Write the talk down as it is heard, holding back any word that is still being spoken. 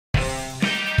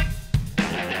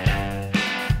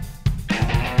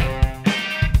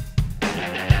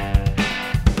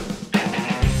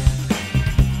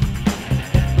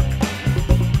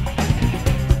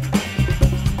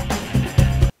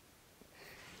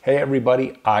Hey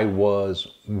everybody, I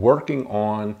was working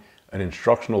on an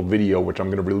instructional video which I'm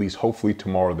going to release hopefully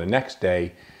tomorrow or the next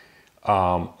day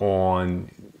on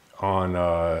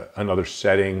another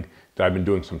setting that I've been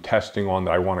doing some testing on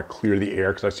that I want to clear the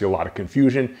air because I see a lot of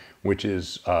confusion, which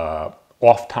is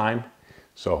off time.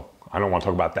 So I don't want to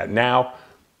talk about that now.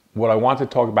 What I want to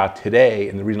talk about today,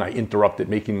 and the reason I interrupted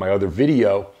making my other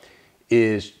video,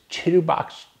 is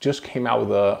Chitubox just came out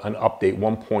with an update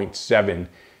 1.7,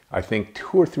 I think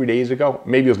 2 or 3 days ago.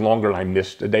 Maybe it was longer and I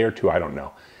missed a day or two, I don't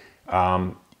know.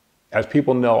 As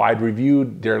people know, I'd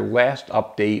reviewed their last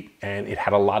update and it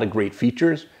had a lot of great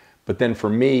features, but then for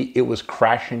me, it was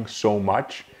crashing so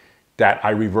much that I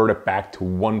reverted back to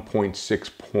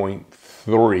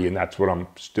 1.6.3, and that's what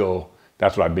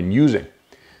I've been using.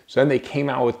 So then they came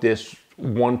out with this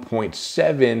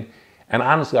 1.7, and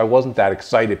honestly, I wasn't that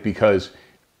excited because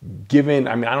I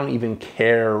don't even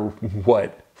care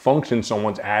what function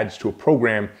someone adds to a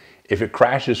program. If it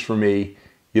crashes for me,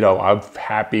 I'm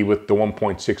happy with the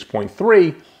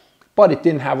 1.6.3, but it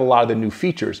didn't have a lot of the new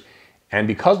features. And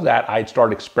because of that, I'd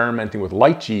started experimenting with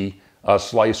Lychee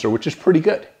Slicer, which is pretty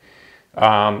good.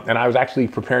 And I was actually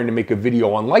preparing to make a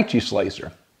video on Lychee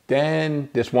Slicer.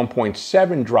 Then this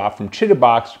 1.7 dropped from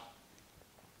Chitubox,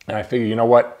 and I figured, you know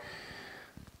what?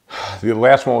 The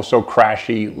last one was so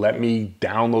crashy. Let me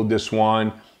download this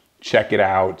one, check it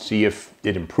out, see if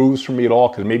it improves for me at all,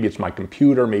 because maybe it's my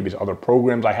computer, maybe it's other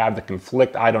programs I have that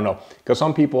conflict, I don't know. Because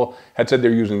some people had said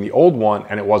they're using the old one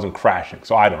and it wasn't crashing,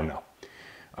 so I don't know.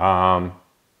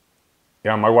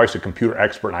 My wife's a computer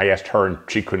expert, and I asked her and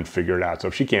she couldn't figure it out. So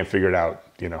if she can't figure it out,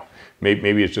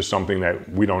 maybe it's just something that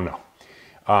we don't know.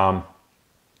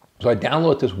 So I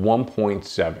downloaded this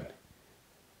 1.7,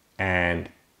 and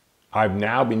I've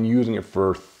now been using it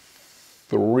for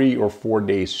 3 or 4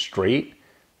 days straight.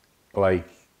 Like,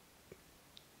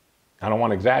 I don't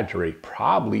want to exaggerate,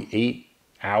 probably 8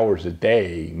 hours a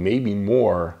day, maybe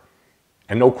more,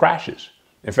 and no crashes.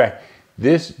 In fact,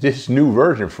 this new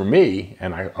version for me,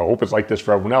 and I hope it's like this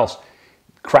for everyone else,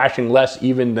 crashing less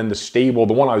even than the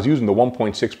one I was using, the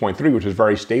 1.6.3, which is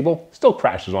very stable, still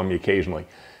crashes on me occasionally.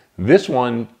 This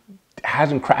one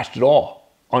hasn't crashed at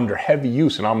all under heavy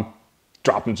use, and I'm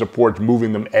dropping supports,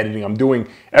 moving them, editing. I'm doing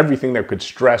everything that could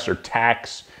stress or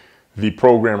tax the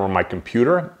program or my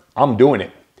computer. I'm doing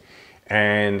it.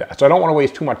 And so I don't want to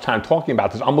waste too much time talking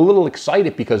about this. I'm a little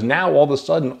excited because now all of a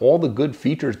sudden, all the good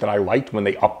features that I liked when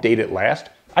they updated last,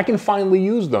 I can finally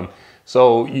use them.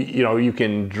 So, you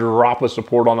can drop a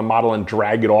support on the model and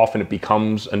drag it off and it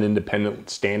becomes an independent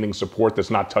standing support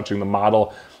that's not touching the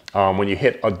model. When you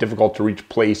hit a difficult to reach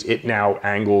place, it now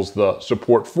angles the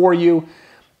support for you.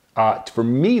 For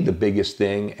me, the biggest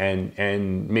thing,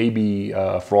 and maybe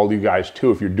for all you guys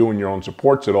too, if you're doing your own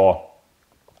supports at all,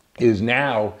 is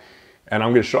now, and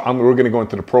we're going to go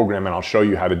into the program and I'll show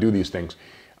you how to do these things.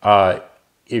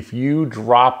 If you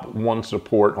drop one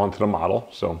support onto the model,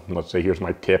 so let's say here's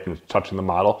my tip and it's touching the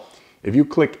model. If you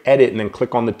click edit and then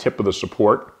click on the tip of the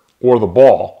support or the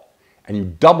ball and you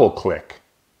double click,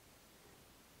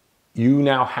 you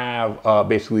now have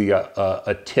basically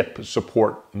a tip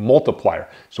support multiplier.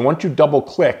 So once you double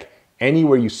click,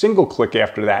 anywhere you single click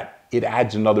after that, it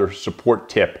adds another support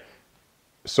tip.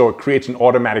 So it creates an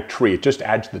automatic tree. It just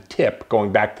adds the tip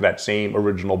going back to that same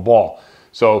original ball.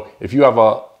 So if you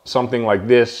have something like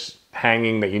this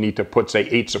hanging that you need to put, say,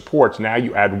 8 supports, now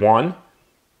you add 1,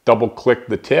 double click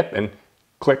the tip and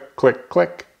click, click,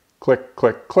 click, click,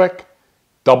 click, click,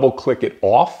 double click it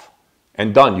off,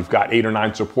 and done. You've got 8 or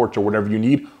 9 supports or whatever you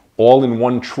need, all in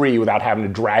one tree without having to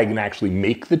drag and actually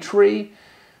make the tree.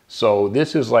 So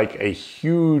this is like a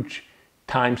huge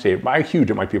time saver. By huge,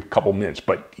 it might be a couple minutes,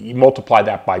 but you multiply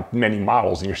that by many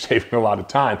models and you're saving a lot of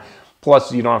time.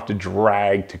 Plus, you don't have to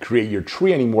drag to create your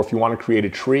tree anymore. If you want to create a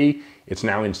tree, it's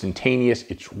now instantaneous.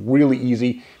 It's really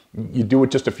easy. You do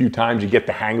it just a few times, you get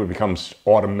the hang of it, becomes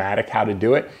automatic how to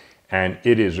do it, and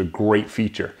it is a great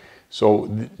feature. So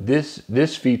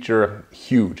this feature,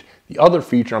 huge. The other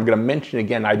feature I'm going to mention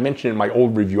again, I mentioned in my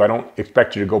old review, I don't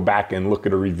expect you to go back and look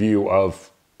at a review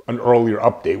of an earlier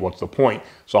update. What's the point?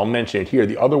 So I'll mention it here.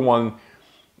 The other one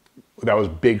that was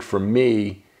big for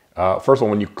me, first of all,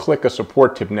 when you click a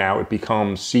support tip now, it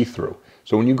becomes see-through.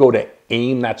 So when you go to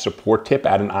aim that support tip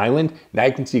at an island, now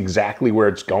you can see exactly where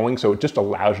it's going. So it just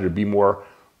allows you to be more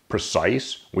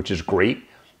precise, which is great.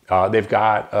 They've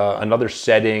got another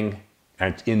setting,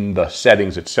 and it's in the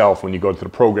settings itself. When you go to the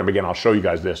program, again, I'll show you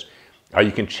guys this.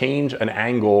 You can change an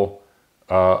angle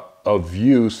of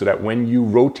view so that when you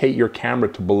rotate your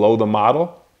camera to below the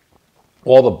model,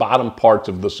 all the bottom parts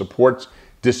of the supports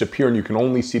disappear and you can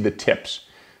only see the tips.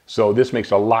 So this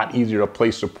makes it a lot easier to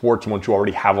place supports once you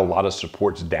already have a lot of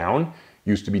supports down.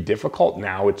 Used to be difficult,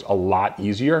 now it's a lot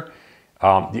easier.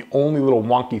 The only little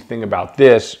wonky thing about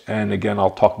this, and again, I'll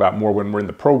talk about more when we're in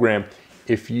the program,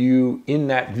 if you, in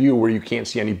that view where you can't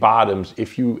see any bottoms,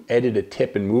 if you edit a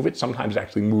tip and move it, sometimes it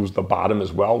actually moves the bottom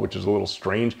as well, which is a little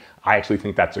strange. I actually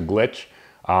think that's a glitch.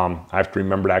 I have to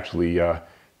remember to actually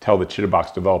tell the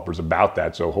Chitubox developers about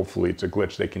that, so hopefully it's a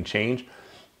glitch they can change.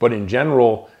 But in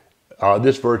general,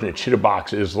 this version of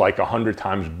Chitubox is like 100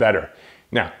 times better.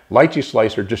 Now, Lychee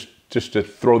Slicer, just to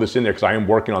throw this in there, because I am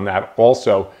working on that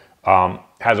also,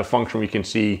 has a function where you can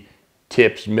see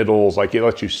tips, middles, like it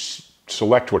lets you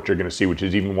select what you're going to see, which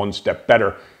is even one step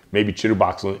better. Maybe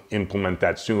Chitubox will implement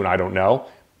that soon, I don't know.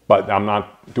 But I'm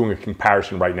not doing a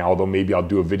comparison right now, although maybe I'll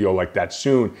do a video like that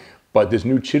soon. But this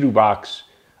new Chitubox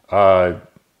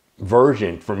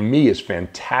version, for me, is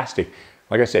fantastic.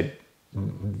 Like I said,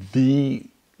 the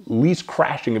least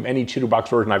crashing of any Chitubox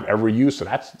version I've ever used, so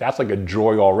that's like a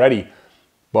joy already.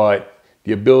 But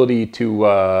the ability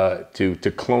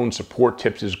to clone support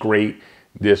tips is great.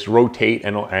 This rotate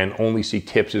and only see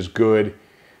tips is good.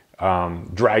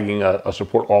 Dragging a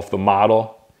support off the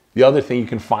model. The other thing you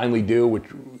can finally do, which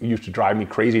used to drive me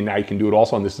crazy, now you can do it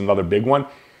also, and this is another big one.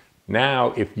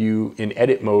 Now, if you, in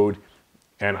edit mode,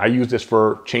 and I use this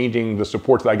for changing the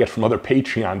supports that I get from other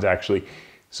Patreons actually.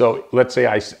 So let's say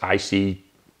I see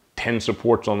 10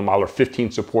 supports on the model or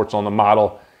 15 supports on the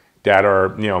model that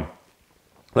are, you know,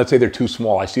 let's say they're too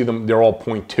small. I see them, they're all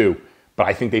 0.2, but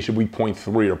I think they should be 0.3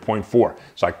 or 0.4.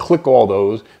 So I click all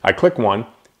those, I click one,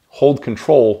 hold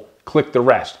control, click the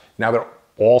rest. Now they're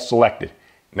all selected.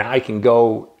 Now I can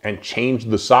go and change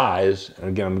the size. And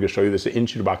again, I'm gonna show you this in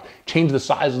Chitubox. Change the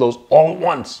size of those all at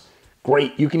once.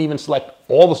 Great, you can even select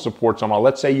all the supports on model.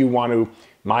 Let's say you want to,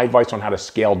 my advice on how to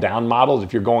scale down models,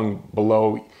 if you're going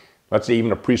below, let's say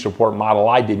even a pre-support model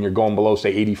I did, and you're going below,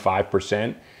 say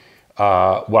 85%,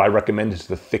 what I recommend is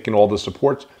to thicken all the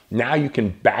supports. Now you can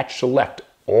batch select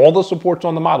all the supports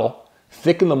on the model,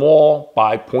 thicken them all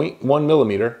by 0.1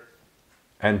 millimeter,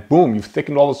 and boom, you've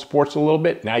thickened all the supports a little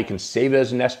bit. Now you can save it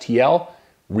as an STL,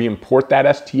 re-import that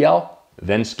STL,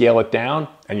 then scale it down,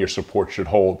 and your support should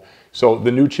hold. So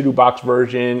the new Chitubox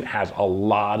version has a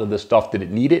lot of the stuff that it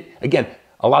needed. Again,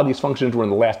 a lot of these functions were in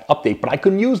the last update, but I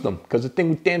couldn't use them because the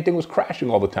damn thing was crashing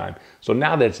all the time. So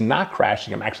now that it's not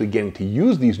crashing, I'm actually getting to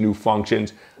use these new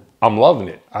functions. I'm loving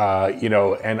it. You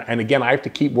know, and again, I have to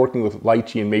keep working with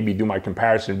Lychee and maybe do my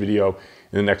comparison video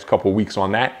in the next couple of weeks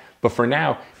on that. But for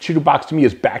now, Chitubox to me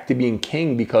is back to being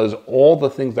king because all the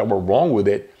things that were wrong with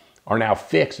it are now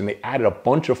fixed, and they added a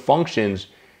bunch of functions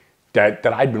that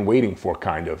I'd been waiting for,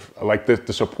 kind of. Like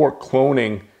the support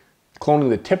cloning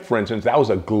the tip, for instance, that was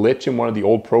a glitch in one of the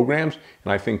old programs,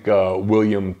 and I think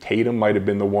William Tatum might have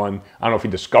been the one, I don't know if he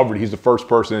discovered, he's the first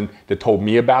person that told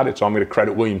me about it, so I'm gonna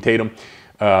credit William Tatum.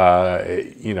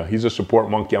 You know, he's a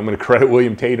support monkey. I'm gonna credit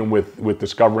William Tatum with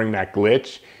discovering that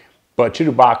glitch. But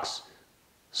Chitubox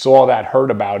saw that,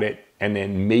 heard about it, and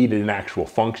then made it an actual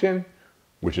function,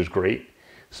 which is great.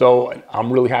 So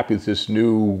I'm really happy with this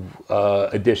new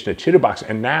addition of Chitubox.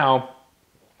 And now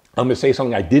I'm gonna say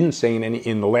something I didn't say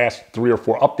in the last 3 or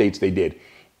 4 updates they did.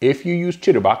 If you use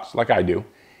Chitubox, like I do,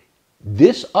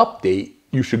 this update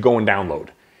you should go and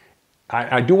download.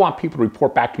 I do want people to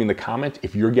report back to me in the comments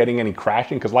if you're getting any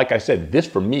crashing, because like I said, this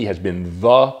for me has been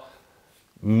the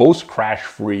most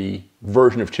crash-free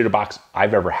version of Chitubox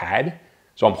I've ever had.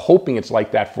 So I'm hoping it's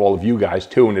like that for all of you guys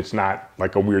too, and it's not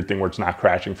like a weird thing where it's not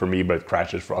crashing for me, but it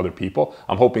crashes for other people.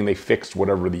 I'm hoping they fixed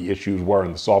whatever the issues were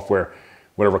in the software,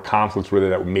 whatever conflicts were there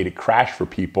that made it crash for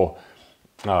people.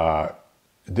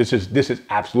 This is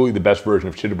absolutely the best version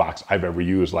of Chitubox I've ever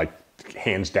used, like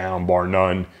hands down, bar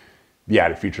none. The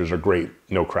added features are great,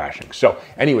 no crashing. So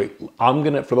anyway, I'm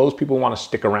gonna, for those people who wanna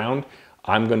stick around,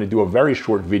 I'm gonna do a very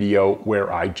short video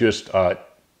where I just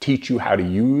teach you how to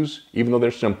use, even though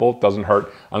they're simple, it doesn't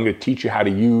hurt. I'm gonna teach you how to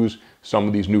use some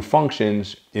of these new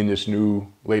functions in this new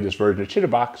latest version of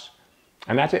Chitubox.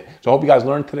 And that's it. So I hope you guys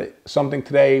learned something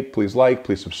today. Please like,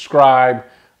 please subscribe.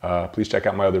 Please check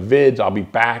out my other vids. I'll be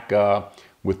back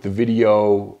with the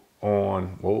video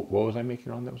on, what was I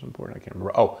making on that was important? I can't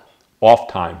remember. Oh, off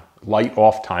time, light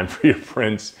off time for your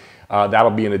prints. That'll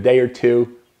be in a day or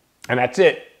two. And that's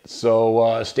it.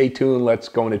 So stay tuned. Let's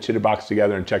go into Chitubox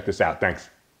together and check this out. Thanks.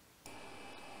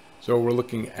 So we're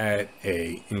looking at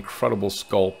an incredible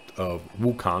sculpt of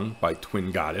Wukong by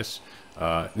Twin Goddess.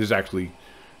 This is actually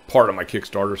part of my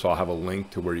Kickstarter, so I'll have a link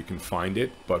to where you can find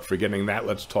it. But forgetting that,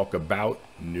 let's talk about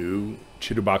new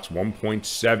Chitubox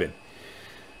 1.7.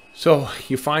 So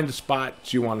you find the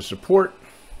spots you want to support,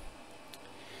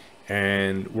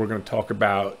 And we're going to talk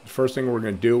about, first thing we're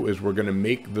going to do is we're going to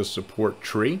make the support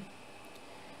tree.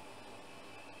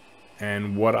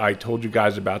 And what I told you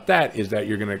guys about that is that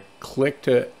you're going to click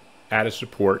to add a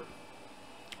support,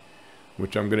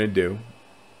 which I'm going to do.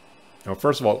 Now,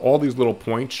 first of all these little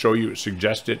points show you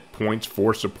suggested points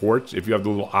for supports. If you have the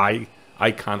little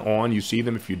icon on, you see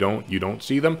them. If you don't, you don't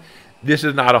see them. This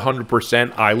is not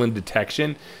 100% island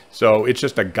detection, so it's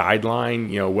just a guideline.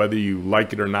 You know, whether you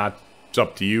like it or not, it's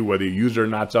up to you. Whether you use it or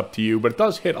not, it's up to you. But it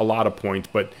does hit a lot of points,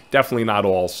 but definitely not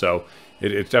all. So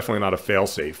it's definitely not a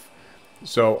fail-safe.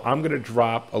 So I'm going to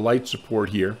drop a light support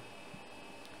here.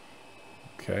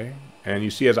 Okay, and you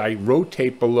see as I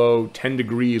rotate below 10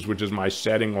 degrees, which is my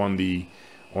setting on the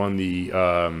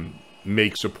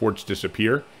make supports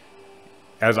disappear.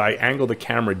 As I angle the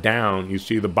camera down, you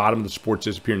see the bottom of the supports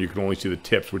disappear, and you can only see the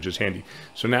tips, which is handy.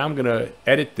 So now I'm going to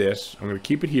edit this. I'm going to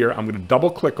keep it here. I'm going to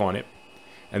double click on it,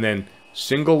 and then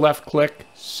single left click,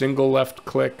 single left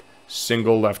click,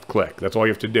 single left click. That's all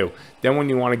you have to do. Then when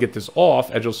you want to get this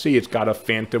off, as you'll see, it's got a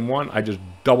phantom one. I just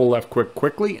double left click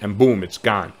quickly, and boom, it's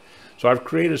gone. So I've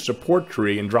created a support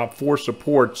tree and dropped 4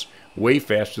 supports way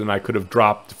faster than I could have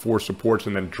dropped 4 supports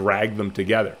and then dragged them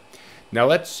together. Now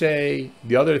let's say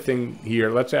the other thing here,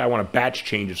 let's say I want to batch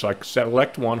change it. So I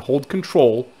select one, hold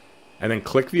control, and then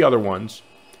click the other ones.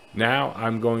 Now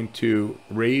I'm going to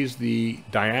raise the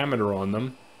diameter on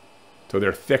them so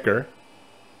they're thicker.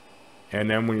 And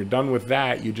then when you're done with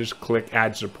that, you just click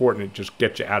add support, and it just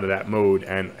gets you out of that mode,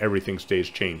 and everything stays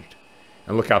changed.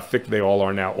 And look how thick they all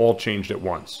are now, all changed at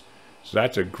once. So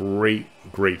that's a great,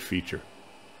 great feature.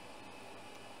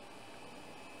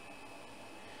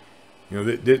 You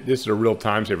know, this is a real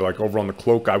time saver. Like over on the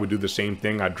cloak, I would do the same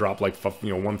thing. I'd drop like, you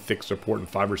know, 1 thick support and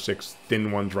 5 or 6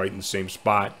 thin ones right in the same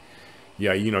spot.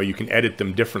 Yeah, you know, you can edit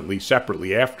them differently,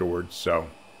 separately afterwards. So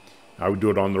I would do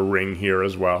it on the ring here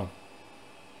as well.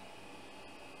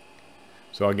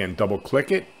 So again, double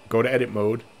click it, go to edit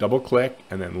mode, double click,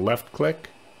 and then left click,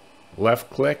 left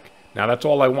click. Now that's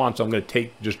all I want, so I'm going to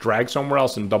just drag somewhere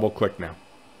else and double click now.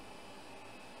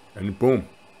 And boom.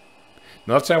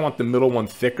 Now let's say I want the middle one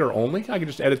thicker only. I can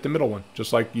just edit the middle one,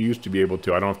 just like you used to be able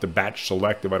to. I don't have to batch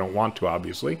select if I don't want to,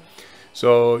 obviously.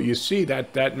 So you see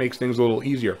that makes things a little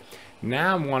easier.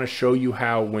 Now I want to show you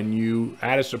how when you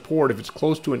add a support, if it's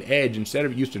close to an edge, instead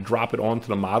of used to drop it onto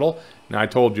the model, now I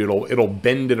told you it'll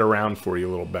bend it around for you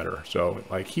a little better. So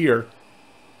like here,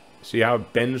 see how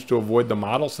it bends to avoid the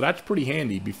model? So that's pretty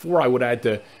handy. Before I would have had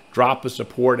to drop a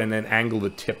support and then angle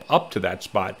the tip up to that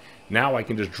spot. Now I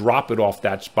can just drop it off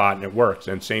that spot and it works.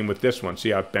 And same with this one. See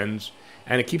how it bends?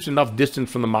 And it keeps enough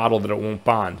distance from the model that it won't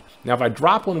bond. Now if I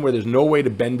drop one where there's no way to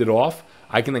bend it off,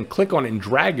 I can then click on it and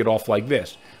drag it off like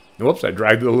this. Whoops, I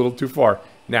dragged it a little too far.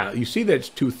 Now you see that it's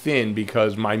too thin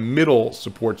because my middle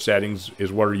support settings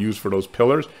is what are used for those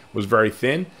pillars, was very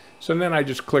thin. So then I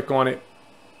just click on it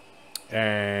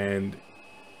and,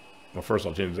 well, first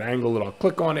I'll change the angle and I'll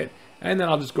click on it. And then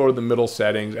I'll just go to the middle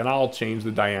settings and I'll change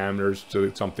the diameters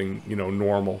to something, you know,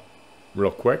 normal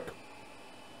real quick.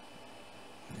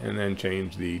 And then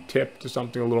change the tip to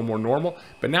something a little more normal.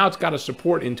 But now it's got a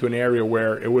support into an area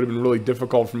where it would have been really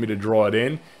difficult for me to draw it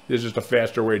in. There's just a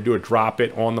faster way to do it. Drop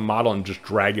it on the model and just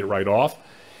drag it right off.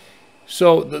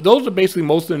 So those are basically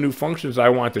most of the new functions I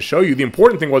wanted to show you. The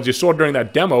important thing was you saw during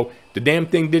that demo, the damn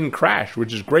thing didn't crash,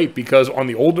 which is great because on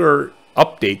the older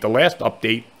update, the last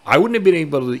update, I wouldn't have been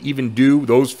able to even do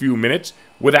those few minutes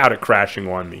without it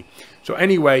crashing on me. So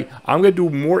anyway, I'm going to do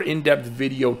a more in-depth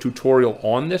video tutorial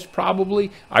on this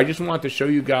probably. I just wanted to show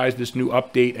you guys this new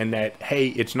update and that, hey,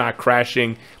 it's not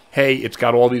crashing. Hey, it's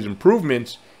got all these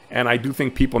improvements. And I do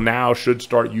think people now should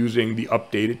start using the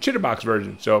updated Chitubox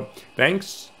version. So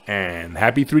thanks and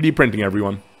happy 3D printing,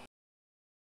 everyone.